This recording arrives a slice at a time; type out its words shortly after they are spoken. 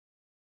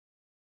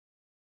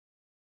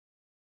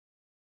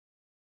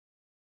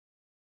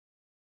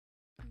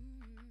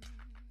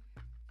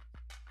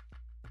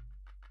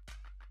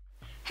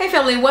Hey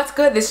family, what's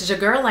good? This is your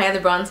girl, I am the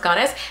Bronze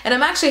Goddess, and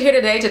I'm actually here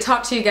today to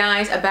talk to you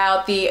guys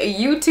about the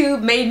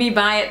YouTube made me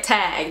buy it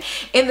tag.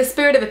 In the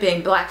spirit of it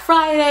being Black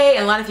Friday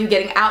and a lot of you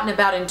getting out and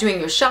about and doing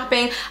your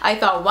shopping, I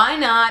thought why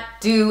not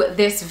do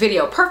this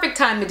video? Perfect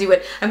time to do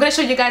it. I'm going to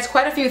show you guys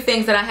quite a few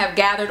things that I have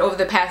gathered over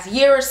the past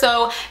year or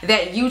so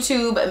that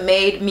YouTube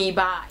made me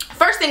buy.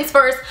 First things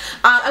first,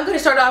 I'm going to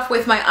start off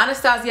with my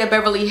Anastasia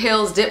Beverly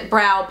Hills Dip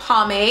Brow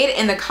Pomade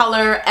in the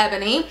color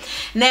Ebony.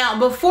 Now,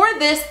 before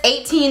this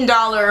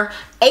 $18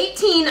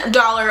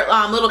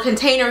 little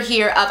container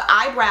here of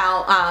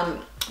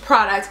eyebrow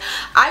product,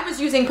 I was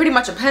using pretty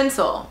much a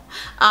pencil.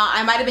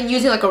 I might have been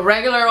using like a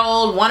regular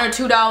old $1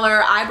 or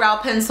 $2 eyebrow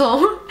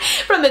pencil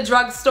from the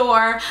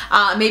drugstore.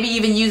 Maybe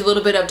even use a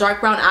little bit of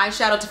dark brown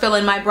eyeshadow to fill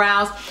in my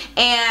brows.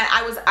 And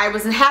I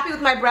wasn't happy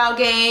with my brow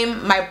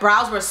game. My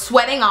brows were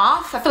sweating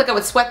off. I feel like I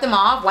would sweat them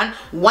off.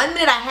 One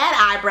minute I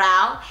had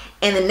eyebrow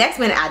and the next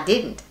minute I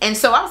didn't. And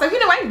so I was like, you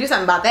know, I can do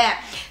something about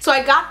that. So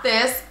I got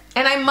this,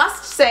 and I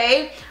must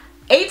say,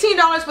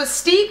 $18 was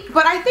steep,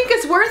 but I think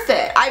it's worth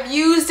it. I've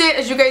used it,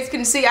 as you guys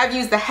can see, I've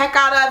used the heck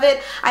out of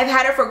it. I've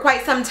had it for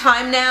quite some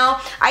time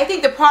now. I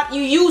think the product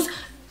you use,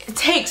 it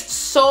takes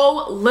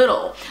so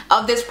little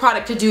of this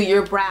product to do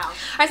your brows.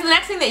 Alright, so the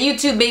next thing that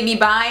YouTube made me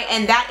buy,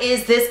 and that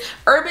is this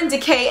Urban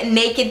Decay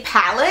Naked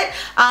Palette.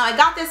 I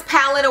got this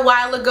palette a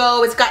while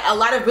ago. It's got a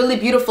lot of really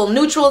beautiful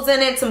neutrals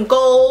in it, some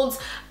golds,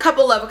 a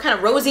couple of kind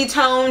of rosy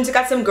tones, it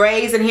got some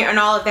grays in here and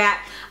all of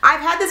that. I've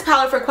had this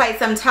palette for quite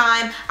some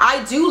time.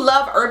 I do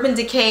love Urban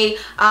Decay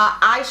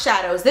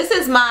eyeshadows. This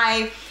is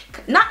my,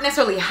 not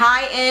necessarily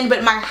high-end,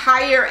 but my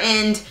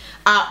higher-end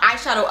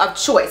eyeshadow of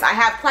choice. I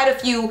have quite a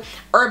few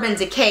Urban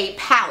Decay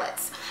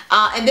palettes.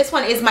 And this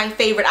one is my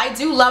favorite. I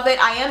do love it.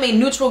 I am a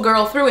neutral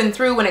girl through and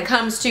through when it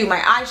comes to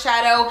my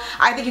eyeshadow.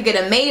 I think you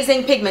get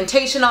amazing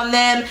pigmentation on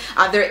them.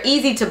 They're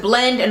easy to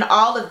blend and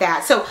all of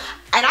that. So,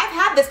 and I've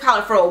had this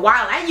palette for a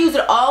while, and I use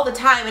it all the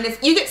time, and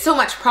you get so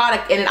much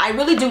product in it. I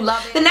really do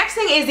love it. The next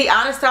thing is the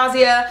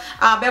Anastasia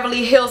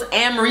Beverly Hills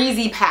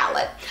Amrezy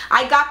palette.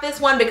 I got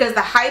this one because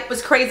the hype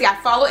was crazy. I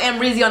follow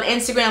Amrezy on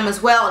Instagram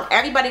as well, and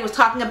everybody was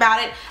talking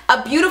about it.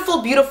 A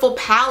beautiful, beautiful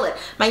palette.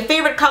 My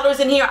favorite colors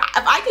in here,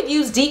 if I could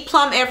use Deep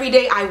Plum every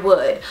day, I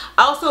would.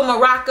 Also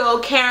Morocco,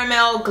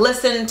 Caramel,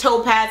 Glisten,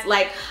 Topaz.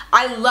 Like,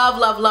 I love,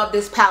 love, love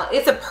this palette.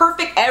 It's a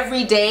perfect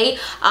everyday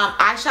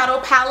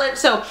eyeshadow palette.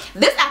 So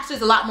this actually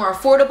is a lot more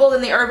affordable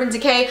than the Urban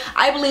Decay.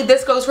 I believe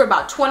this goes for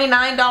about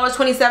 $29,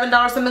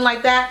 $27, something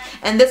like that.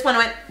 And this one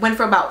went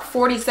for about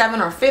 $47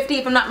 or $50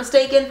 if I'm not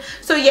mistaken.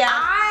 So yeah,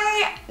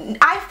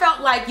 I felt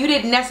like you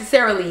didn't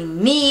necessarily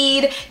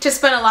need to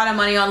spend a lot of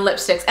money on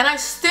lipsticks. And I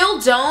still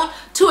don't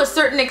to a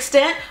certain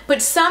extent,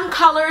 but some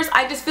colors,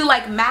 I just feel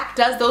like MAC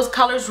does those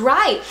colors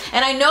right.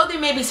 And I know there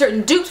may be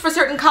certain dupes for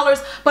certain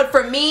colors, but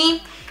for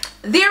me,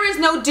 there is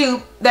no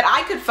dupe that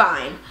I could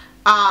find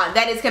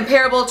that is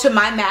comparable to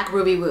my MAC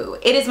Ruby Woo.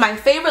 It is my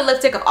favorite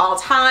lipstick of all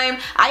time.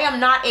 I am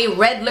not a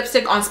red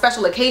lipstick on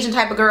special occasion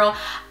type of girl.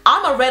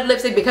 I'm a red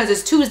lipstick because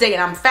it's Tuesday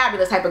and I'm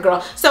fabulous type of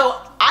girl. So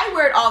I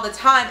wear it all the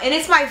time, and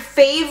it's my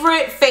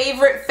favorite,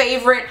 favorite,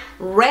 favorite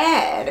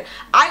red.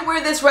 I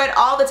wear this red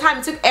all the time.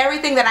 It took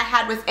everything that I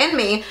had within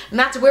me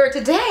not to wear it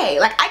today.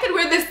 Like, I could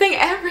wear this thing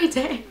every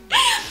day.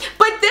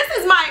 But this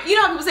is my, you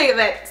know how people say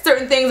that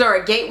certain things are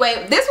a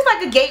gateway? This was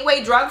like a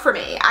gateway drug for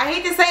me. I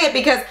hate to say it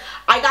because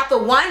I got the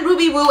one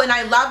Ruby Woo and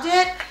I loved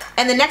it,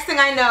 and the next thing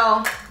I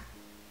know,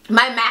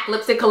 my MAC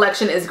lipstick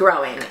collection is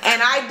growing.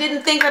 And I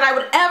didn't think that I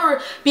would ever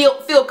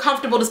feel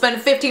comfortable to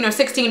spend $15 or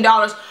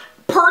 $16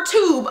 per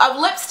tube of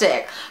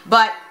lipstick.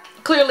 But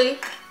clearly,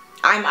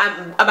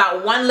 I'm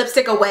about one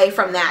lipstick away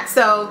from that.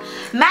 So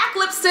MAC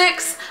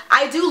lipsticks,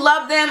 I do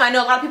love them. I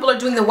know a lot of people are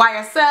doing the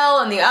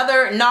YSL and the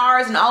other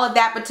NARS and all of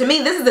that. But to me,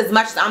 this is as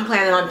much as I'm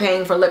planning on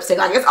paying for lipstick.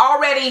 Like, it's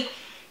already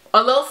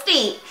a little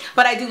steep,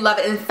 but I do love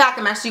it. In fact,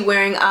 I'm actually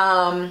wearing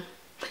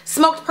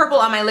smoked purple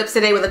on my lips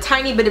today with a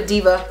tiny bit of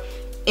Diva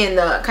in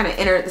the kind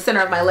of the center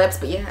of my lips,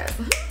 but yes.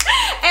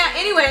 And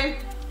anyway,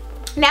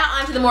 now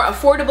on to the more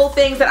affordable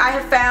things that I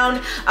have found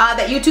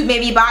that YouTube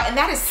made me buy, and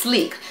that is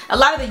Sleek. A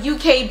lot of the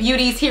UK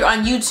beauties here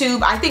on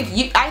YouTube, I think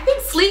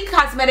Sleek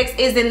Cosmetics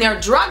is in their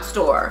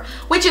drugstore,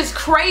 which is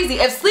crazy.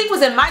 If Sleek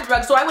was in my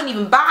drugstore, I wouldn't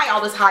even buy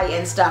all this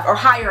high-end stuff, or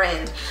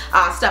higher-end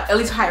stuff, at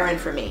least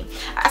higher-end for me.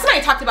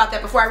 Somebody talked about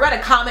that before. I read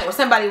a comment where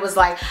somebody was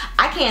like,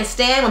 I can't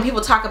stand when people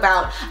talk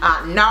about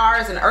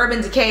NARS and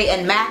Urban Decay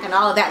and MAC and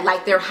all of that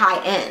like they're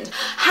high-end.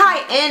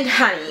 High-end,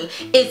 honey,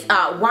 is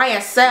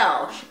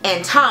YSL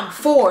and Tom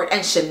Ford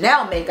and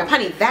Chanel makeup.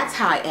 Honey, that's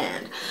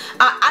high-end.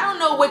 I don't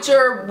know what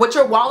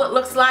your wallet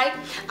looks like,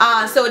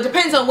 so it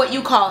depends on what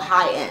you call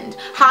high-end.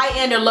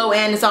 High-end or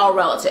low-end is all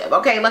relative,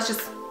 okay?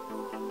 That's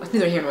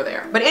neither here nor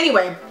there. But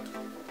anyway,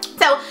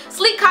 so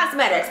Sleek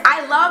Cosmetics,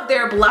 I love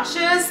their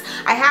blushes.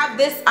 I have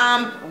this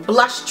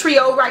blush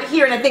trio right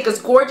here, and I think it's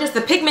gorgeous.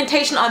 The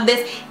pigmentation on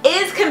this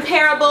is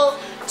comparable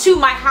to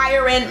my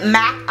higher-end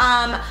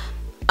MAC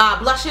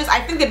blushes.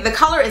 I think that the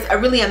color is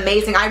really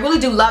amazing. I really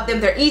do love them.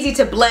 They're easy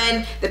to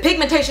blend. The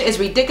pigmentation is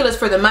ridiculous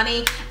for the money,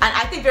 and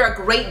I think they're a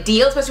great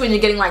deal, especially when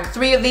you're getting like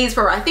 3 of these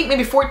for, I think,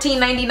 maybe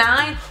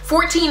 $14.99.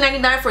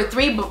 $14.99 for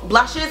 3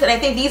 blushes, and I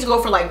think these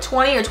go for like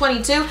 20 or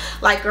 22.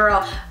 Like,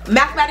 girl,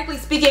 mathematically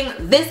speaking,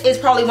 this is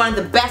probably one of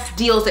the best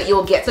deals that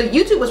you'll get. So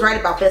YouTube was right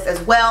about this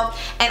as well.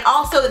 And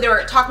also they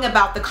were talking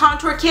about the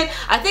contour kit.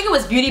 I think it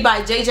was Beauty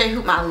by JJ,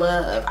 whom I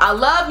love. I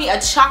love me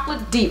a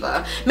chocolate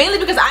diva, mainly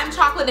because I'm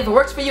chocolate. If it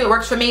works for you, it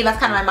works for me. That's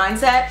kind of my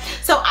mindset.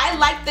 So I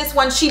like this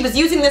one. She was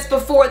using this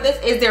before. This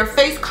is their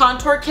face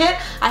contour kit.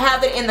 I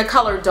have it in the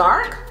color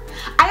dark.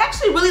 I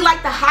actually really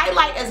like the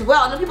highlight as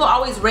well. I know people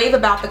always rave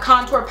about the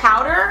contour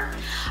powder,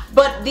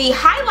 but the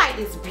highlight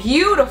is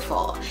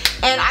beautiful.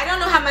 And I don't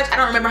know how much, I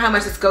don't remember how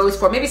much this goes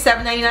for, maybe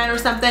 $7.99 or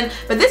something,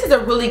 but this is a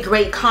really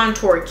great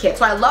contour kit.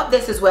 So I love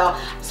this as well.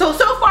 So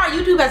far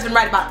YouTube has been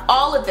right about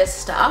all of this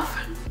stuff.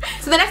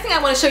 So the next thing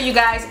I want to show you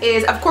guys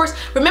is, of course,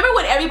 remember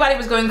when everybody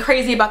was going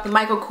crazy about the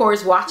Michael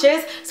Kors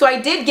watches? So I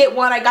did get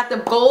one. I got the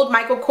gold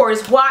Michael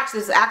Kors watch.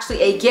 This is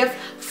actually a gift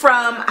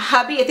from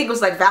hubby. I think it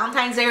was like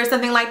Valentine's Day or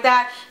something like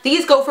that.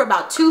 These go for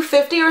about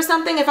 $250 or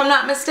something, if I'm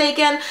not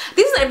mistaken.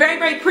 This is a very,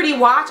 very pretty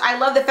watch. I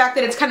love the fact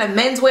that it's kind of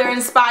menswear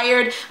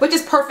inspired, which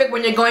is perfect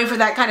when you're going for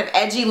that kind of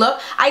edgy look.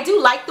 I do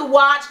like the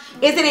watch.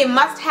 Is it a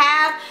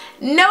must-have?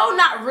 No,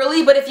 not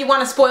really, but if you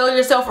want to spoil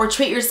yourself or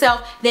treat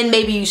yourself, then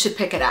maybe you should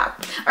pick it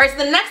up. Alright, so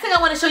the next thing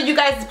I want to show you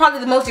guys is probably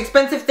the most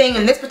expensive thing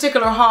in this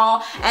particular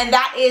haul, and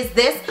that is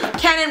this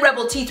Canon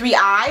Rebel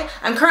T3i.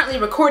 I'm currently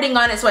recording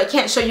on it, so I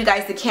can't show you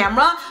guys the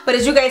camera, but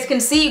as you guys can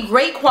see,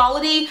 great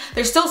quality.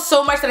 There's still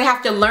so much that I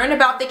have to learn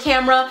about the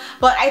camera,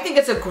 but I think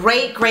it's a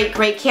great, great,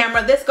 great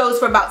camera. This goes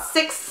for about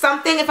 $6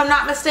 something, if I'm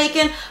not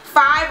mistaken.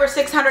 $500 or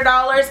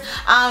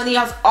 $600.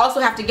 You also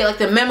have to get like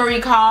the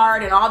memory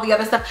card and all the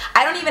other stuff.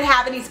 I don't even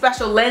have any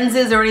special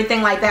lenses or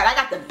anything like that. I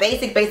got the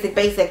basic,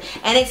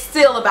 and it's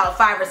still about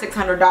 $500 or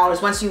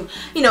 $600 once you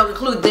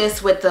include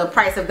this with the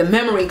price of the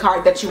memory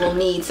card that you will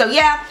need. So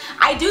yeah,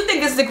 I do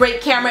think this is a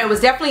great camera. It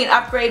was definitely an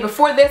upgrade.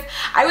 Before this,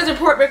 I was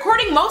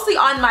recording mostly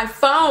on my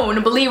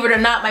phone, believe it or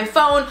not, my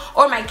phone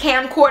or my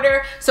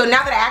camcorder. So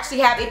now that I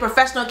actually have a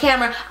professional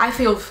camera, I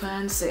feel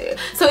fancy.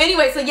 So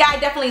anyway, so yeah, I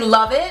definitely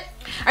love it.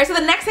 Alright, so the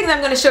next thing that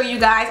I'm going to show you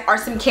guys are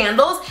some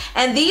candles,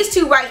 and these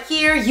two right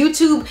here,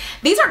 YouTube,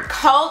 these are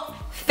cult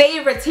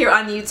favorites here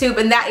on YouTube,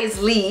 and that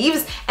is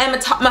Leaves and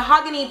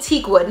Mahogany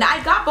Teakwood. Now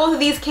I got both of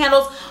these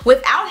candles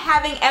without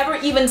having ever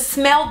even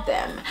smelled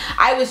them.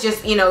 I was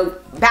just,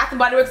 Bath &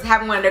 Body Works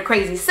having one of their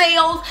crazy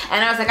sales,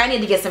 and I was like, I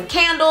need to get some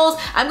candles.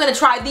 I'm going to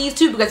try these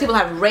two because people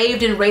have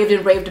raved and raved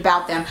and raved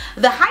about them.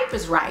 The hype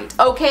is right,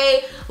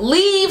 okay?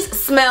 Leaves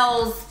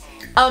smells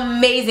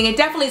amazing. It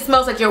definitely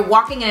smells like you're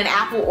walking in an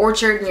apple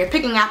orchard and you're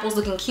picking apples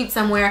looking cute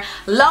somewhere.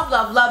 Love,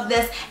 love, love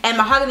this. And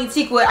Mahogany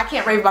Teakwood, I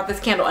can't rave about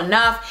this candle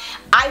enough.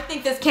 I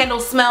think this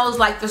candle smells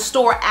like the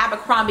store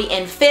Abercrombie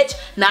 & Fitch.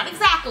 Not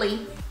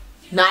exactly,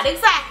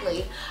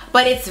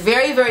 but it's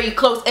very, very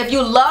close. If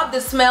you love the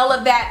smell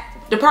of that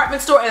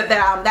department store,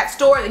 that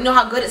store, you know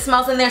how good it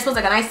smells in there. It smells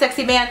like a nice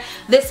sexy van.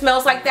 This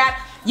smells like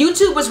that.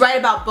 YouTube was right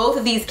about both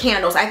of these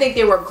candles. I think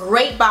they were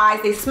great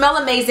buys. They smell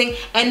amazing,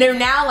 and they're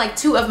now like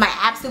two of my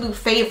absolute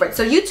favorites.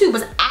 So YouTube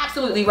was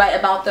absolutely right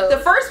about those. The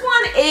first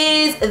one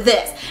is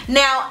this.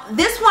 Now,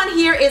 this one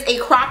here is a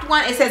cropped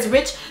one. It says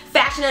Rich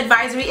Fashion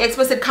Advisory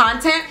Explicit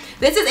Content.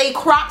 This is a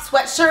cropped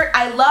sweatshirt.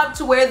 I love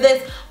to wear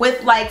this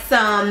with like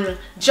some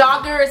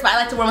joggers, but I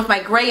like to wear them with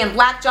my gray and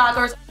black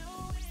joggers.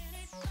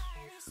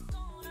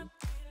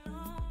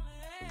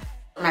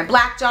 My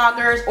black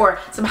joggers or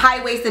some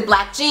high-waisted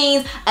black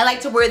jeans. I like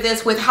to wear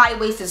this with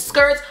high-waisted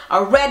skirts,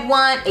 a red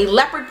one, a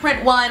leopard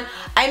print one.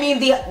 I mean,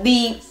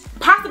 the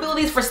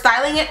possibilities for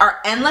styling it are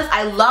endless.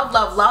 I love,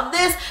 love, love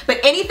this,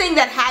 but anything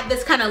that had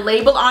this kind of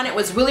label on it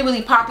was really,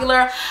 really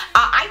popular.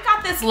 I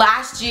got this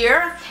last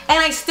year and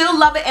I still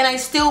love it and I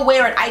still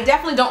wear it. I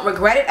definitely don't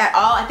regret it at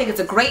all. I think it's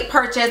a great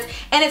purchase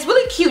and it's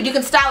really cute. You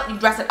can style it, you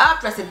dress it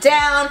up, dress it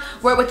down,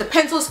 wear it with a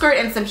pencil skirt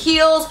and some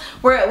heels,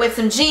 wear it with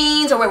some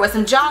jeans or wear it with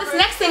some joggers. This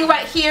next thing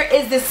right here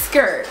is this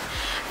skirt.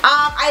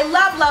 I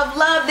love, love,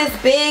 love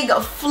this big,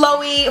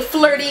 flowy,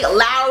 flirty,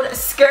 loud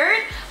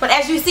skirt. But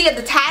as you see,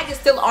 the tag is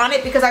still on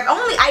it because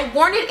I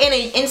worn it in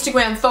an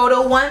Instagram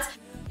photo once.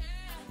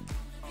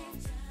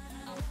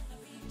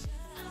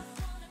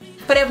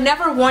 But I've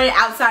never worn it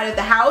outside of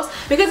the house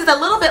because it's a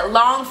little bit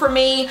long for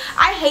me.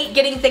 I hate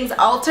getting things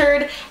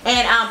altered,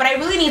 and but I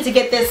really need to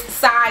get this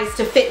size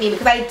to fit me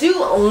because I do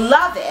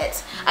love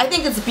it. I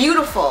think it's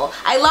beautiful.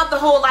 I love the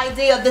whole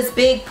idea of this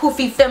big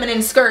poofy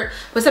feminine skirt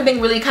with something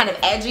really kind of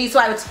edgy. So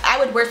I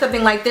would wear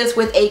something like this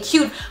with a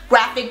cute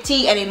graphic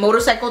tee and a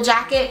motorcycle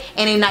jacket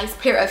and a nice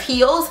pair of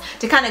heels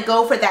to kind of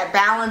go for that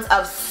balance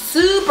of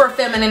super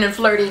feminine and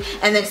flirty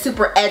and then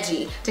super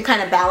edgy to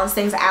kind of balance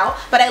things out.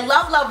 But I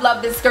love, love,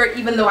 love this skirt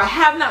even though I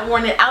have not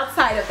worn it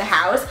outside of the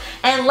house.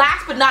 And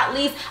last but not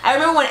least, I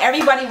remember when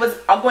everybody was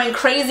going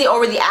crazy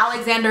over the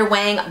Alexander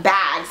Wang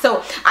bag.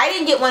 So I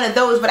didn't get one of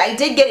those, but I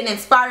did get an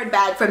inspired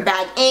bag from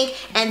Bag Inc.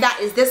 And that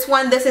is this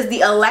one. This is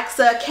the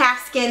Alexa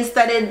calfskin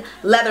studded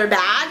leather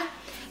bag.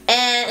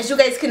 and as you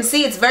guys can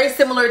see, it's very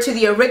similar to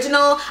the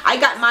original. I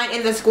got mine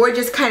in this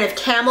gorgeous kind of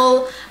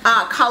camel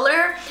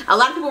color. A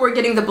lot of people were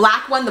getting the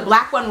black one. The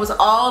black one was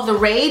all the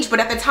rage, but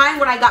at the time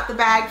when I got the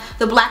bag,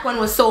 the black one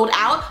was sold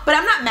out, but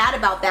I'm not mad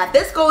about that.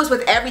 This goes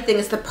with everything.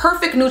 It's the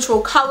perfect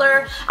neutral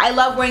color. I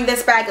love wearing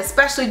this bag,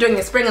 especially during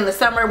the spring and the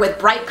summer with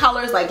bright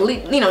colors like,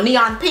 you know,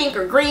 neon pink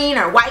or green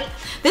or white.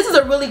 This is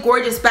a really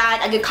gorgeous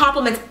bag. I get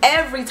compliments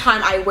every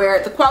time I wear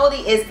it. The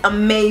quality is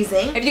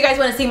amazing. If you guys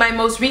want to see my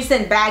most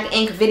recent bag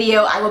ink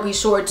video, I will be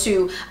sure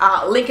to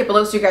link it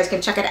below so you guys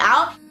can check it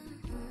out.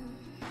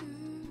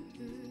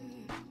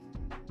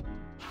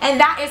 And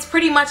that is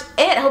pretty much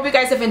it. I hope you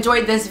guys have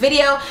enjoyed this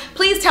video.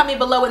 Please tell me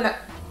below in the...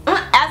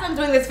 As I'm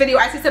doing this video,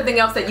 I see something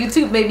else that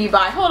YouTube made me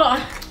buy. Hold on.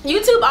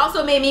 YouTube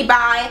also made me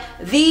buy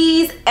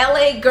these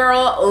LA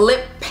Girl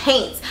lip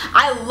paints.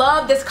 I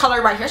love this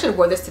color right here. I should have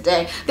worn this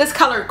today. This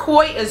color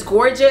Koi is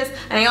gorgeous,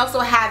 and I also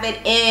have it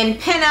in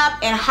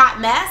Pinup and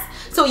Hot Mess.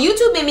 So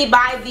YouTube made me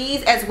buy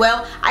these as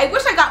well. I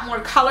wish I got more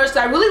colors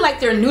because I really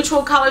like their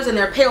neutral colors and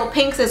their pale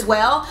pinks as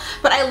well.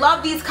 But I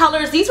love these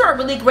colors. These are a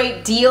really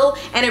great deal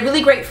and a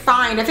really great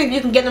find. I think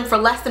you can get them for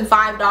less than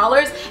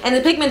 $5, and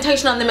the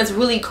pigmentation on them is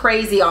really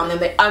crazy on them.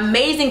 They're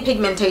amazing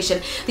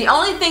pigmentation. The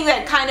only thing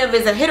that kind of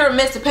is a hit or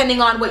miss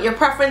depending on what your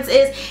preference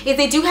is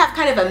they do have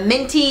kind of a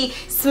minty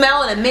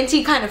smell and a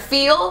minty kind of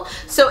feel.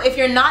 So if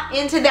you're not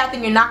into that,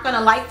 then you're not going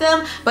to like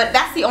them. But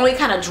that's the only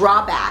kind of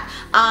drawback.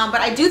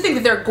 But I do think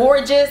that they're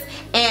gorgeous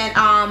and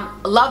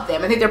love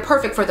them. I think they're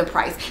perfect for the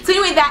price. So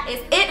anyway, that is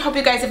it. Hope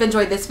you guys have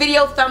enjoyed this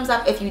video. Thumbs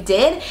up if you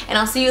did, and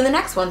I'll see you in the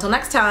next one. Until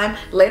next time,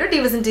 later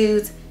divas and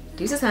dudes.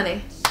 Deuces,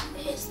 honey.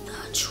 It's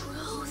the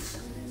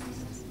truth.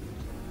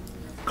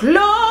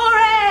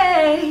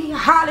 Glory,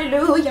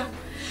 hallelujah,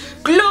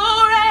 glory.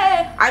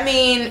 I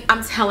mean,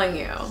 I'm telling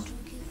you,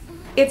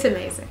 it's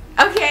amazing.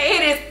 Okay,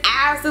 it is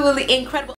absolutely incredible.